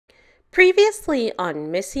Previously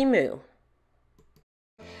on Missy Moo.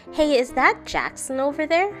 Hey, is that Jackson over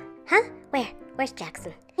there? Huh? Where? Where's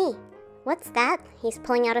Jackson? Hey, what's that he's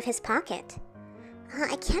pulling out of his pocket?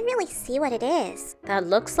 I can't really see what it is. That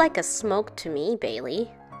looks like a smoke to me,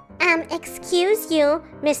 Bailey. Excuse you,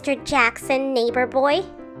 Mr. Jackson, neighbor boy.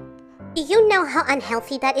 Do you know how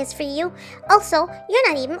unhealthy that is for you? Also, you're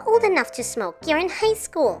not even old enough to smoke. You're in high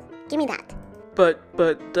school. Give me that. But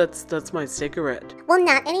that's my cigarette. Well,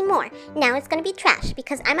 not anymore. Now it's gonna be trash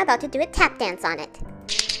because I'm about to do a tap dance on it.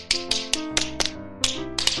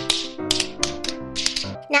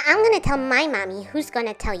 Now I'm gonna tell my mommy who's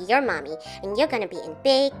gonna tell your mommy, and you're gonna be in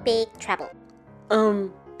big, big trouble.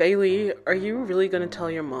 Bailey, are you really gonna tell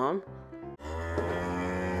your mom?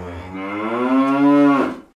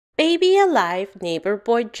 Baby Alive neighbor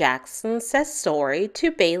boy Jackson says sorry to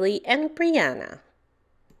Bailey and Brianna.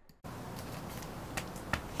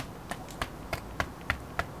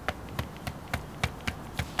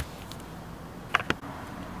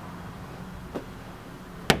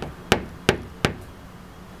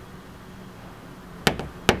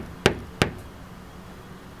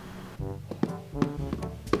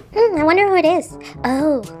 I wonder who it is.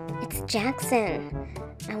 Oh, it's Jackson.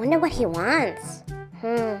 I wonder what he wants.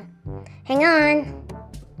 Hang on.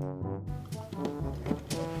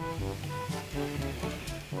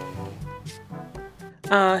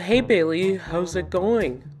 Hey Bailey, how's it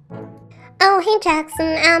going? Oh, hey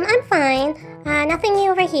Jackson. I'm fine. Nothing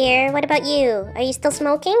new over here. What about you? Are you still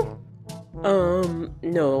smoking?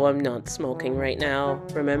 No, I'm not smoking right now.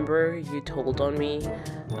 Remember, you told on me.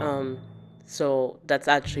 So that's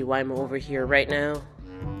actually why I'm over here right now.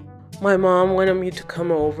 My mom wanted me to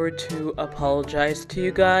come over to apologize to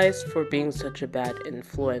you guys for being such a bad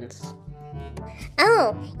influence.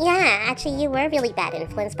 Oh, yeah, actually you were a really bad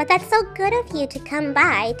influence, but that's so good of you to come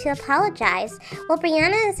by to apologize. Well,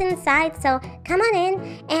 Brianna is inside, so come on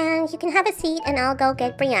in and you can have a seat and I'll go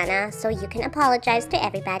get Brianna so you can apologize to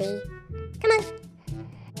everybody. Come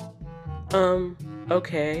on.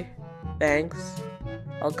 Okay. Thanks.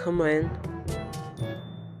 I'll come in.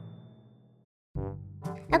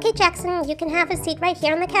 Okay, Jackson, you can have a seat right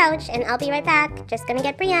here on the couch, and I'll be right back. Just gonna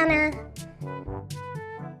get Brianna.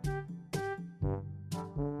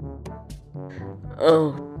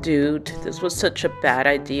 Oh, dude, this was such a bad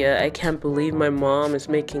idea. I can't believe my mom is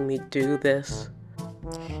making me do this.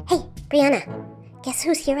 Hey, Brianna, guess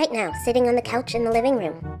who's here right now, sitting on the couch in the living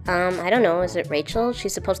room? I don't know. Is it Rachel?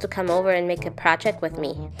 She's supposed to come over and make a project with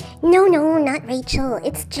me. No, not Rachel.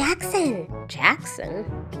 It's Jackson. Jackson?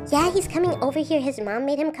 Yeah, he's coming over here. His mom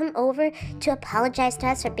made him come over to apologize to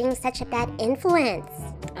us for being such a bad influence.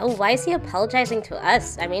 Oh, why is he apologizing to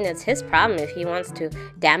us? I mean, it's his problem if he wants to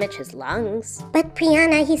damage his lungs. But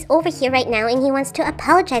Brianna, he's over here right now and he wants to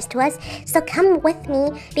apologize to us. So come with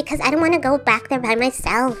me because I don't want to go back there by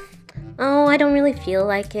myself. Oh, I don't really feel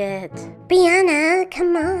like it. Brianna,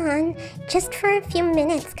 come on. Just for a few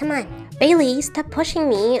minutes, come on. Bailey, stop pushing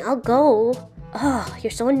me. I'll go. Oh,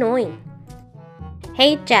 you're so annoying.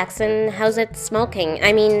 Hey, Jackson, how's it smoking?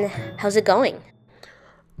 I mean, how's it going?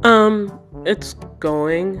 It's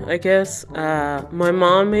going, I guess. My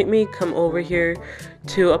mom made me come over here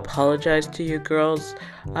to apologize to you girls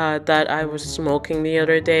that I was smoking the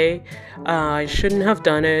other day. I shouldn't have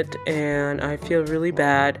done it, and I feel really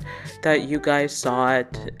bad that you guys saw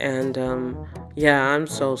it, and yeah, I'm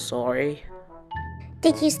so sorry.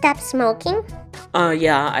 Did you stop smoking?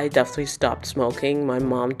 Yeah, I definitely stopped smoking. My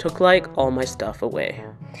mom took, like, all my stuff away.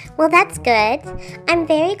 Well, that's good. I'm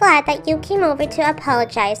very glad that you came over to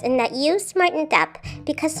apologize and that you smartened up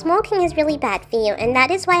because smoking is really bad for you, and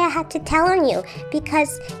that is why I had to tell on you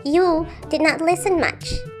because you did not listen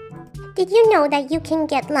much. Did you know that you can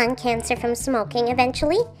get lung cancer from smoking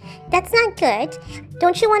eventually? That's not good.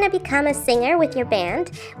 Don't you want to become a singer with your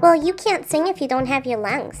band? Well, you can't sing if you don't have your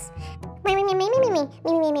lungs. So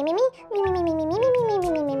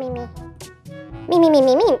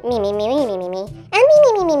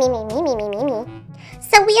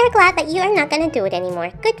we are glad that you are not going to do it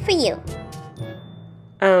anymore. Good for you.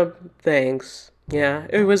 Thanks. Yeah,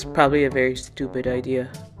 it was probably a very stupid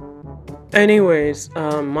idea. Anyways,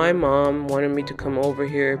 my mom wanted me to come over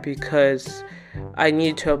here because I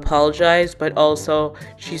need to apologize, but also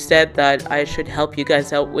she said that I should help you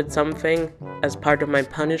guys out with something as part of my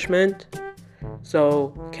punishment.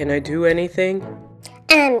 So, can I do anything?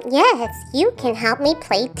 Yes, you can help me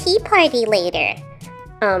play Tea Party later.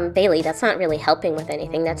 Bailey, that's not really helping with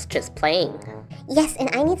anything, that's just playing. Yes, and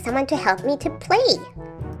I need someone to help me to play.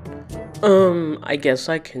 I guess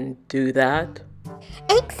I can do that.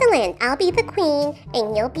 Excellent! I'll be the queen,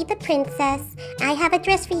 and you'll be the princess. I have a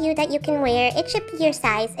dress for you that you can wear. It should be your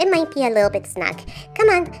size. It might be a little bit snug. Come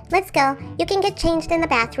on, let's go. You can get changed in the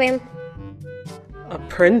bathroom. A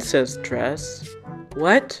princess dress?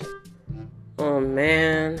 What? Oh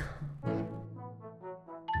man.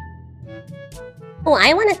 Oh,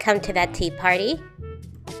 I want to come to that tea party.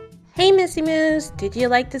 Hey Missy Moose, did you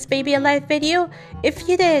like this Baby Alive video? If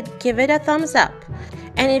you did, give it a thumbs up.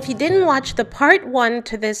 And if you didn't watch the part 1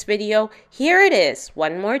 to this video, here it is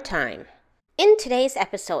one more time. In today's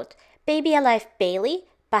episode, Baby Alive Bailey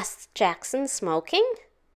busts Jackson smoking.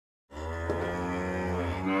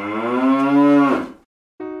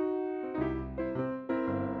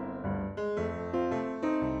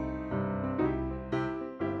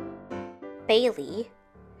 Bailey,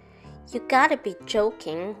 you gotta be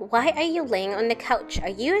joking. Why are you laying on the couch? Are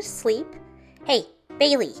you asleep? Hey,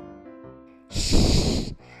 Bailey.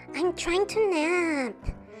 Shh! I'm trying to nap.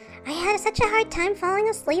 I had such a hard time falling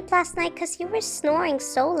asleep last night because you were snoring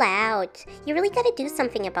so loud. You really gotta do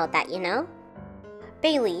something about that, you know?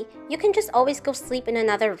 Bailey, you can just always go sleep in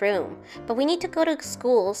another room. But we need to go to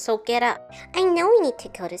school, so get up. I know we need to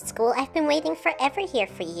go to school. I've been waiting forever here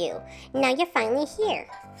for you. Now you're finally here.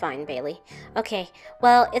 Fine, Bailey. Okay,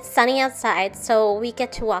 well, it's sunny outside, so we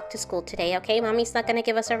get to walk to school today, okay? Mommy's not gonna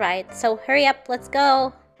give us a ride, so hurry up, let's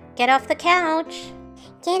go. Get off the couch.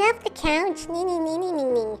 Get off the couch.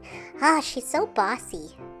 Nee. Ah, she's so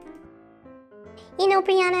bossy. You know,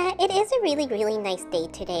 Brianna, it is a really, really nice day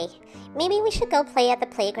today. Maybe we should go play at the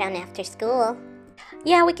playground after school.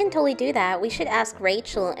 Yeah, we can totally do that. We should ask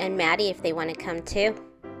Rachel and Maddie if they want to come too.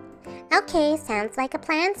 Okay, sounds like a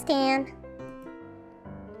plan, Stan.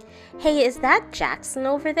 Hey, is that Jackson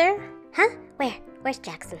over there? Huh? Where? Where's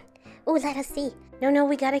Jackson? Ooh, let us see. No,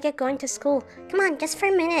 we gotta get going to school. Come on, just for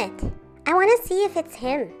a minute. I want to see if it's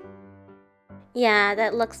him. Yeah,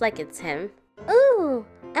 that looks like it's him. Ooh,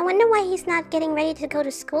 I wonder why he's not getting ready to go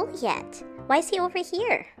to school yet. Why is he over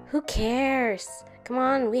here? Who cares? Come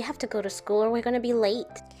on, we have to go to school or we're gonna be late.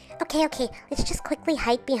 Okay, let's just quickly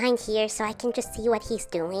hide behind here so I can just see what he's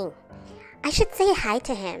doing. I should say hi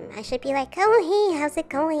to him. I should be like, oh, hey, how's it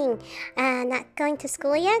going? Not going to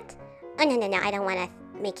school yet? Oh, no, I don't want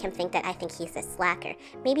to make him think that I think he's a slacker.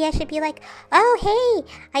 Maybe I should be like, oh,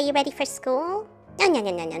 hey, are you ready for school? No,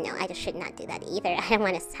 I just should not do that either. I don't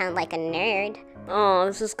want to sound like a nerd. Oh,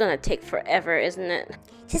 this is gonna take forever, isn't it?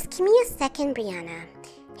 Just give me a second, Brianna.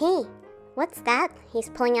 Hey, what's that he's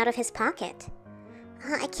pulling out of his pocket?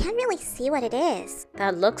 I can't really see what it is.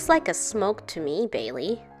 That looks like a smoke to me,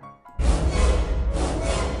 Bailey.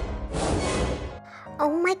 Oh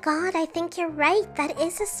my god, I think you're right. That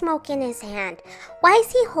is a smoke in his hand. Why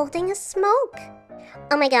is he holding a smoke?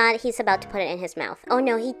 Oh my god, he's about to put it in his mouth. Oh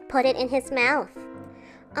no, he put it in his mouth.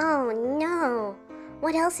 Oh no.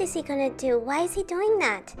 What else is he gonna do? Why is he doing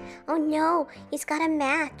that? Oh no, he's got a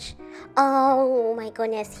match. Oh my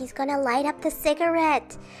goodness, he's gonna light up the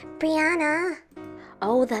cigarette. Brianna.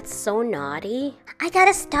 Oh, that's so naughty. I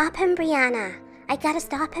gotta stop him, Brianna. I gotta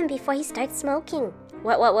stop him before he starts smoking.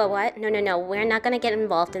 What? No, we're not gonna get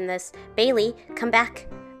involved in this. Bailey, come back.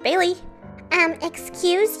 Bailey!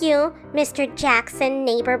 Excuse you, Mr. Jackson,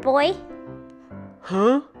 neighbor boy.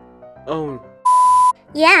 Huh? Oh.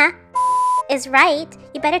 Yeah, is right.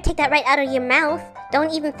 You better take that right out of your mouth.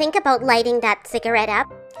 Don't even think about lighting that cigarette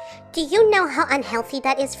up. Do you know how unhealthy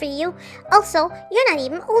that is for you? Also, you're not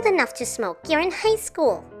even old enough to smoke. You're in high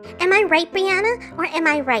school. Am I right, Brianna, or am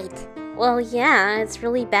I right? Well, yeah, it's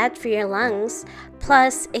really bad for your lungs.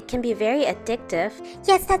 Plus, it can be very addictive.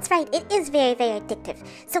 Yes, that's right. It is very, very addictive.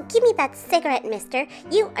 So give me that cigarette, mister.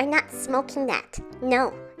 You are not smoking that.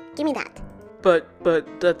 No, give me that. But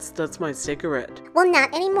that's my cigarette. Well,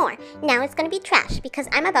 not anymore. Now it's gonna be trash because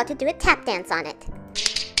I'm about to do a tap dance on it.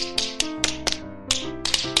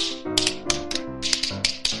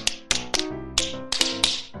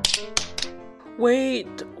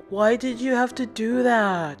 Wait, why did you have to do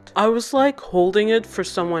that? I was like holding it for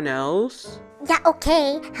someone else. Yeah,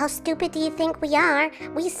 okay. How stupid do you think we are?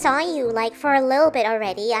 We saw you, like, for a little bit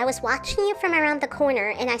already. I was watching you from around the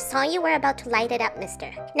corner, and I saw you were about to light it up,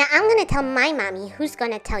 mister. Now, I'm gonna tell my mommy who's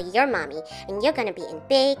gonna tell your mommy, and you're gonna be in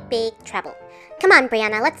big, big trouble. Come on,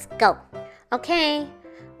 Brianna, let's go. Okay.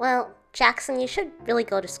 Well, Jackson, you should really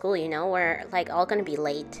go to school, you know? We're, like, all gonna be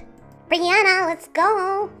late. Brianna, let's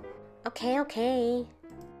go. Okay.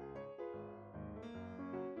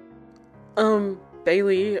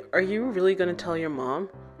 Bailey, are you really gonna tell your mom?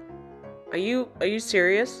 Are you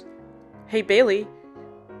serious? Hey, Bailey,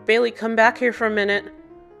 come back here for a minute.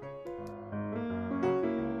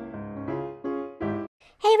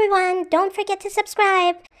 Hey everyone, don't forget to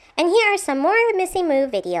subscribe. And here are some more Missy Moo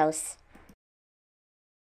videos.